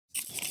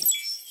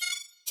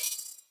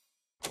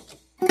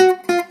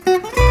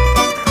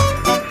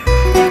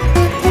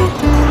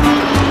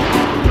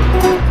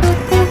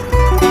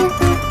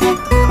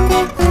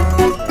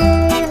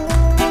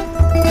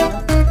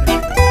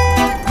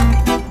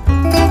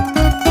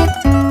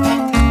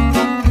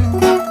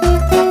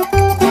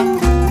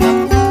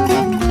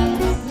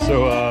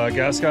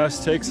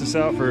GasGas takes us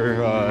out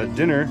for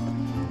dinner,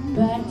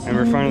 and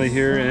we're finally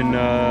here in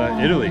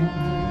Italy,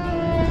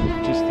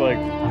 just like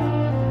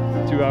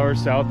 2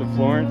 hours south of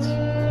Florence,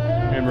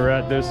 and we're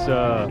at this,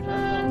 I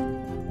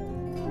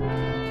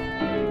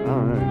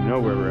don't even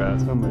know where we're at,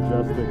 some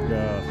majestic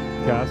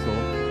castle,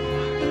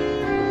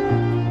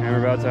 and we're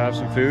about to have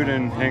some food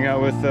and hang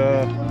out with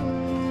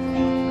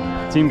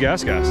Team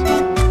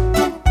GasGas.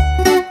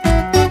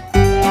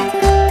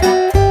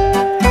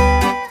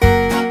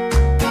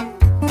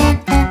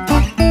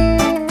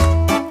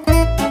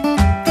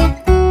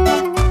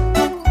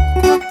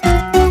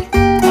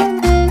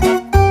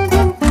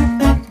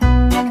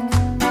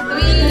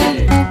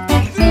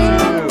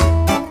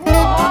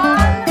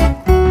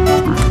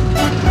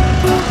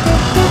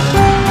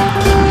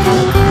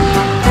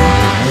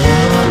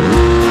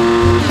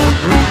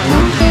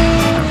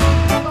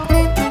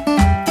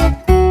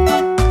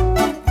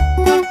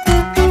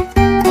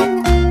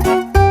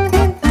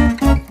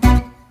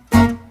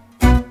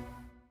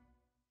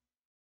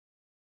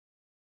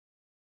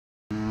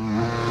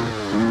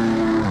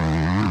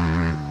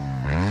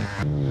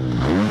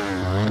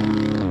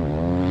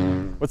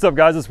 What's up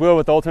guys, it's Will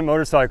with Ultimate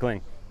Motorcycling.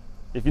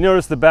 If you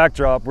notice the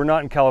backdrop, we're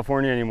not in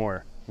California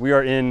anymore. We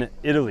are in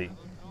Italy.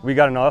 We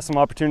got an awesome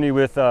opportunity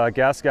with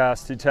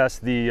GasGas to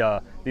test the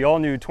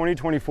all-new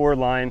 2024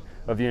 line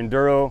of the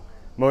Enduro,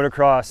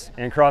 Motocross,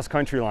 and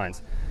cross-country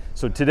lines.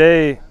 So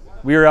today,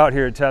 we are out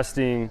here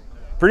testing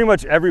pretty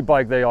much every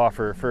bike they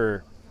offer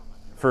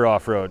for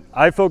off-road.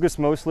 I focused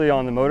mostly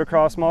on the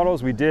motocross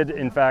models. We did,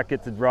 in fact,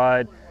 get to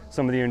ride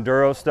some of the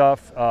Enduro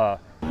stuff.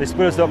 They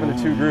split us up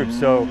into two groups.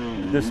 So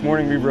this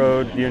morning we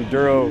rode the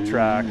Enduro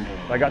track.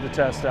 I got to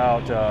test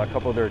out a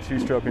couple of their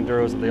two-stroke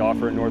Enduros that they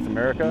offer in North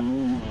America.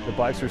 The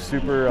bikes are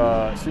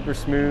super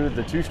smooth.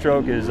 The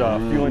two-stroke is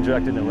fuel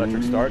injected and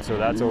electric start, so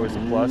that's always a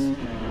plus.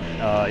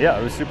 Yeah,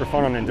 it was super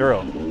fun on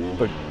Enduro.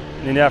 But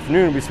in the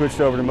afternoon we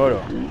switched over to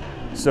Moto.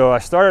 So I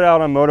started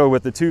out on Moto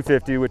with the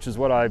 250, which is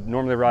what I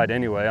normally ride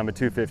anyway. I'm a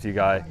 250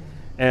 guy.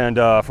 And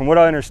from what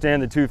I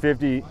understand, the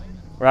 250,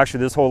 or actually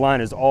this whole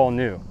line, is all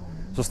new.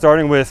 So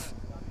starting with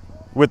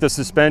the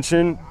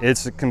suspension,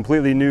 it's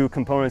completely new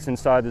components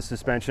inside the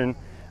suspension,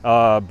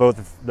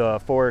 both the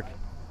fork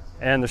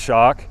and the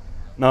shock.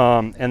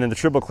 And then the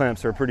triple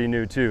clamps are pretty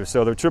new too.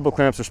 So the triple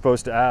clamps are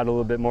supposed to add a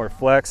little bit more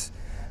flex.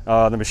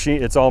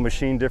 It's all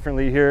machined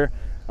differently here.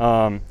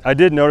 I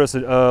did notice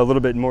a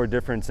little bit more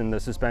difference in the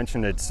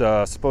suspension. It's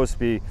supposed to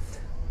be,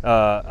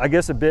 I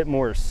guess, a bit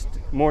more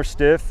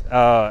stiff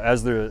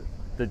as the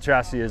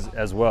chassis is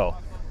as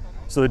well.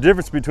 So the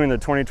difference between the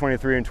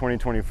 2023 and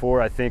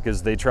 2024, I think,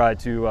 is they try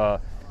to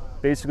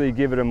basically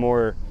give it a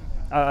more,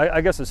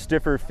 I guess, a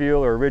stiffer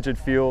feel or a rigid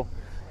feel.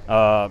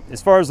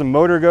 As far as the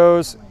motor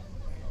goes,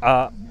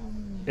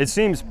 it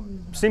seems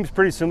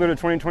pretty similar to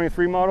the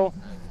 2023 model.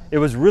 It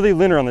was really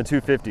linear on the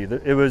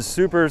 250. It was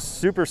super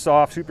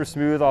soft, super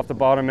smooth off the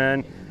bottom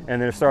end,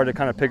 and then it started to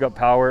kind of pick up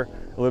power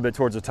a little bit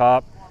towards the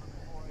top.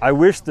 I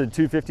wish the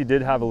 250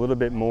 did have a little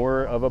bit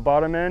more of a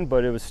bottom end,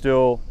 but it was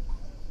still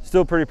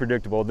pretty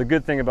predictable. The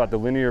good thing about the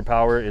linear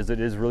power is it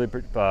is really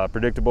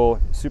predictable,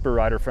 super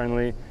rider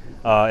friendly.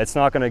 It's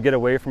not going to get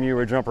away from you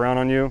or jump around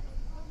on you.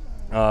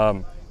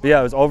 But yeah,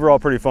 it was overall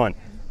pretty fun.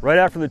 Right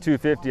after the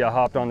 250, I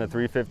hopped on the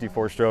 350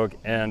 4-stroke,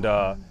 and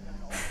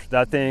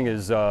that thing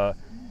is,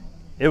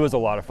 it was a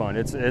lot of fun.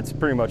 It's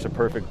pretty much a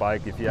perfect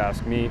bike if you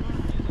ask me.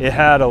 It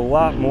had a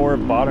lot more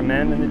bottom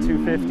end than the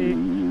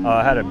 250.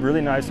 Had a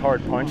really nice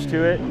hard punch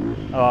to it,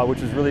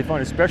 which was really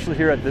fun, especially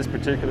here at this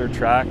particular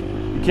track.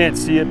 You can't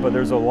see it, but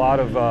there's a lot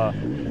of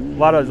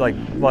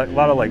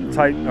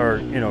tight,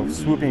 or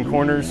swooping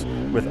corners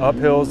with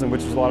uphills, and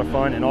which is a lot of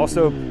fun. And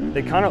also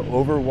they kind of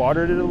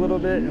overwatered it a little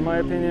bit, in my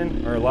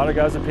opinion, or a lot of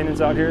guys'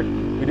 opinions out here.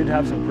 We did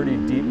have some pretty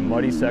deep,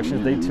 muddy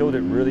sections. They tilled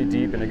it really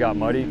deep and it got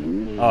muddy.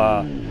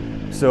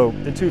 So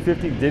the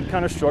 250 did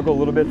kind of struggle a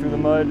little bit through the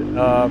mud,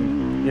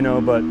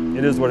 but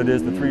it is what it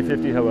is. The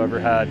 350, however,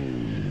 had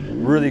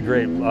really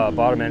great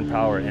bottom end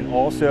power, and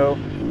also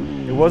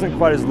it wasn't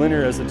quite as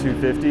linear as the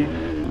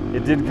 250.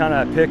 It did kind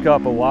of pick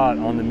up a lot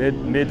on the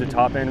mid to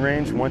top end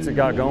range. Once it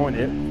got going,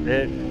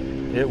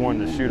 it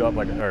wanted to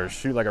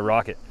shoot like a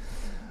rocket.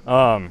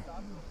 But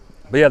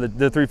yeah, the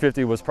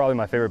 350 was probably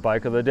my favorite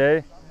bike of the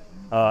day.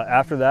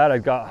 After that, I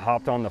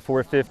hopped on the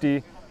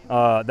 450.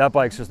 That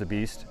bike's just a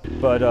beast,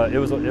 but it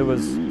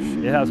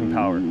has some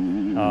power,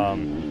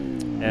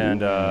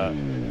 and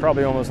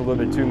probably almost a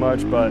little bit too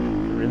much, but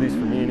at least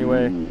for me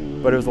anyway.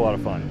 But it was a lot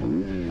of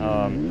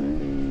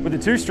fun. With the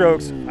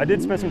two-strokes, I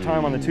did spend some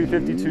time on the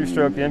 250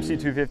 two-stroke, the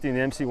MC250 and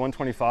the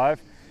MC125.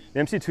 The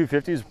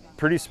MC250 is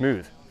pretty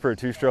smooth for a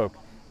two-stroke.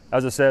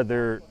 As I said,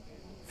 they're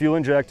fuel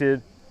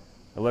injected,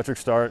 electric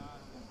start,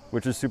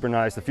 which is super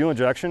nice. The fuel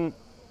injection,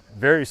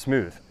 very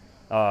smooth.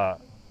 The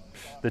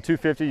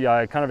 250,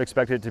 I kind of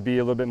expected it to be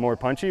a little bit more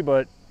punchy,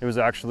 but it was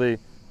actually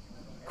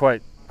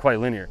quite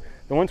linear.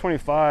 The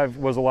 125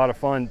 was a lot of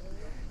fun.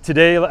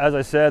 Today, as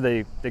I said,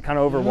 they kind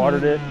of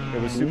overwatered it.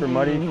 It was super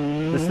muddy.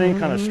 This thing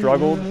kind of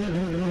struggled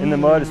in the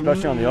mud,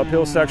 especially on the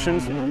uphill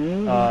sections.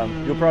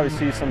 You'll probably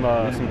see some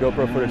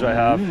GoPro footage I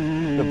have.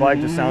 the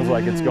bike just sounds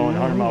like it's going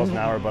 100 miles an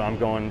hour, but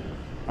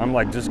I'm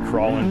like just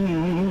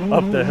crawling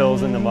up the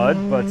hills in the mud.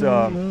 But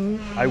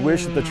I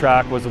wish that the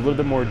track was a little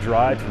bit more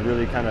dry to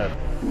really kind of,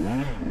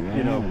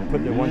 you know,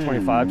 put the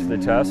 125 to the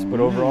test. But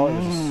overall, it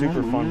was a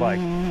super fun bike.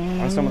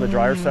 On some of the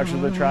drier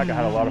sections of the track, I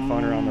had a lot of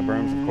fun around the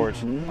berms, of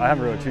course. I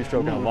haven't rode a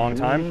two-stroke in a long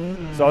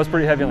time, so I was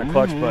pretty heavy on the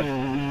clutch, but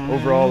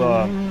overall,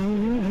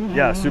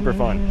 yeah, super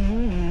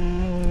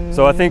fun.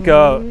 So I think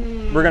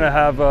we're gonna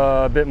have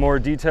a bit more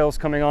details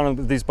coming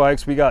on these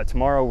bikes. We got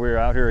tomorrow, we're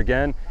out here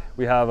again.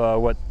 We have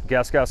what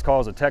GasGas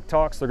calls a tech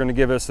talks. They're gonna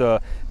give us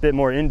a bit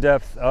more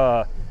in-depth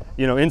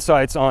you know,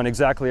 insights on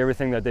exactly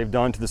everything that they've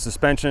done to the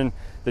suspension,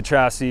 the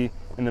chassis,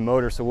 and the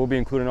motor. So we'll be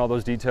including all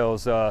those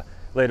details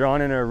later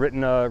on in a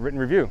written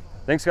review.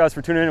 Thanks guys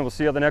for tuning in, and we'll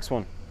see you on the next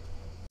one.